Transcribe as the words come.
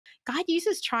God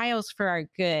uses trials for our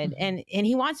good, and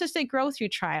he wants us to grow through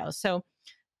trials. So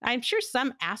I'm sure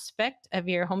some aspect of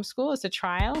your homeschool is a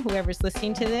trial, whoever's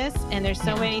listening to this, and there's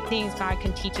so many things God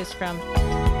can teach us from.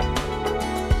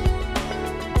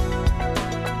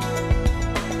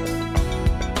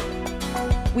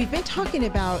 We've been talking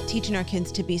about teaching our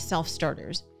kids to be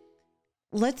self-starters.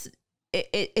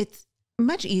 It's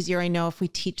much easier, I know, if we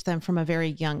teach them from a very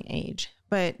young age,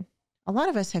 but a lot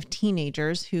of us have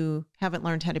teenagers who haven't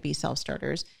learned how to be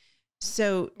self-starters.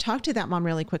 So talk to that mom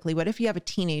really quickly. What if you have a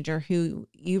teenager who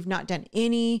you've not done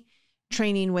any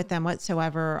training with them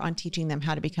whatsoever on teaching them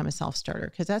how to become a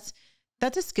self-starter? Because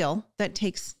that's a skill that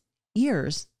takes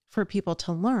years for people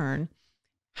to learn.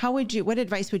 What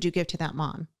advice would you give to that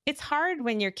mom? It's hard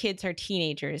when your kids are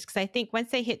teenagers, because I think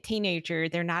once they hit teenager,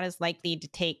 they're not as likely to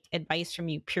take advice from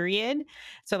you, period.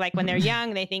 So like when they're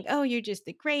young, they think, oh, you're just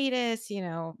the greatest,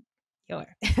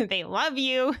 they love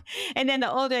you. And then the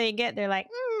older they get, they're like,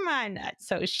 I'm not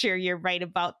so sure you're right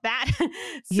about that.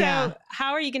 So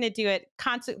how are you going to do it?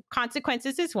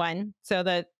 Consequences is one. So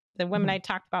the woman I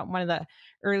talked about, one of the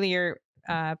earlier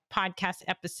podcast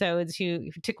episodes, who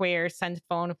took away her son's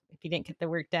phone if he didn't get the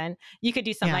work done, you could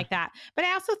do something like that. But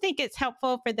I also think it's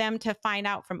helpful for them to find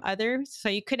out from others. So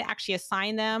you could actually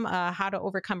assign them how to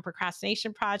overcome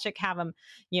procrastination project, have them,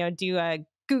 do a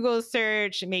Google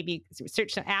search, maybe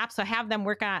search some apps. So have them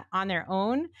work on their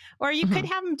own, or you could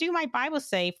have them do my Bible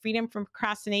say, Freedom from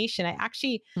Procrastination. I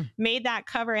actually made that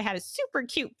cover. I had a super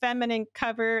cute feminine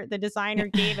cover the designer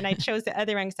gave, and I chose the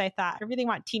other one because I thought I really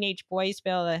want teenage boys to be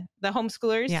able to, the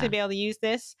homeschoolers to be able to use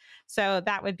this. So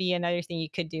that would be another thing you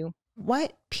could do.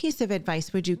 What piece of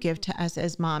advice would you give to us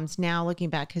as moms now, looking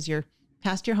back, because you're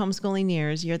past your homeschooling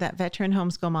years, you're that veteran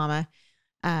homeschool mama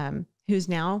who's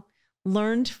now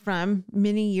learned from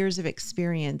many years of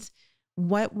experience.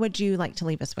 What would you like to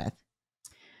leave us with?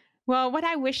 Well, what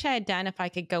I wish I had done if I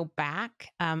could go back,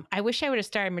 I wish I would have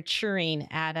started maturing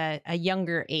at a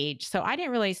younger age. So I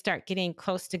didn't really start getting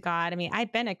close to God. I mean,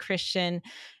 I've been a Christian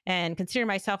and consider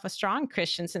myself a strong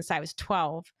Christian since I was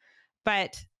 12,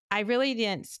 but I really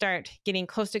didn't start getting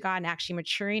close to God and actually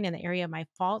maturing in the area of my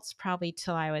faults probably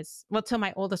till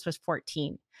my oldest was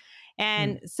 14.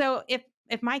 And so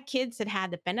if my kids had had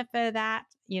the benefit of that,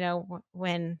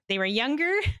 when they were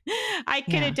younger, I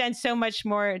could have done so much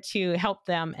more to help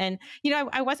them. And,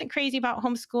 I wasn't crazy about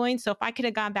homeschooling. So if I could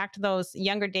have gone back to those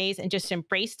younger days and just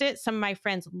embraced it, some of my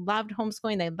friends loved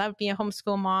homeschooling. They loved being a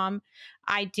homeschool mom.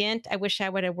 I didn't. I wish I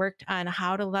would have worked on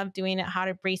how to love doing it, how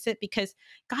to embrace it, because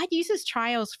God uses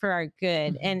trials for our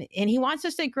good, and he wants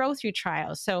us to grow through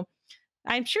trials. So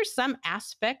I'm sure some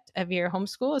aspect of your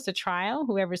homeschool is a trial,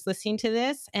 whoever's listening to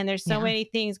this. And there's so many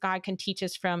things God can teach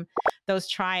us from those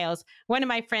trials. One of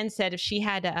my friends said if she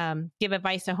had to give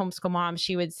advice to homeschool moms,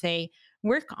 she would say,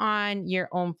 work on your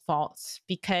own faults,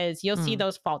 because you'll see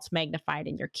those faults magnified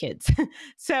in your kids.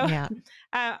 So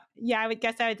I would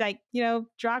guess I would like,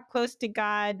 draw close to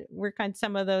God, work on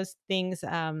some of those things.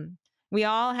 We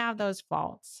all have those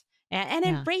faults. And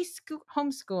embrace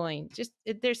homeschooling.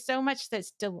 There's so much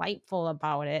that's delightful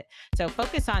about it. So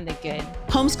focus on the good.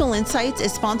 Homeschool Insights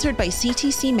is sponsored by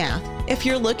CTC Math. If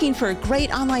you're looking for a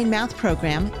great online math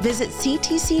program, visit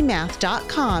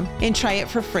ctcmath.com and try it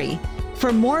for free.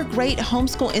 For more great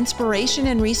homeschool inspiration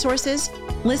and resources,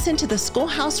 listen to the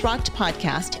Schoolhouse Rocked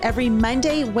podcast every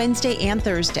Monday, Wednesday, and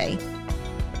Thursday.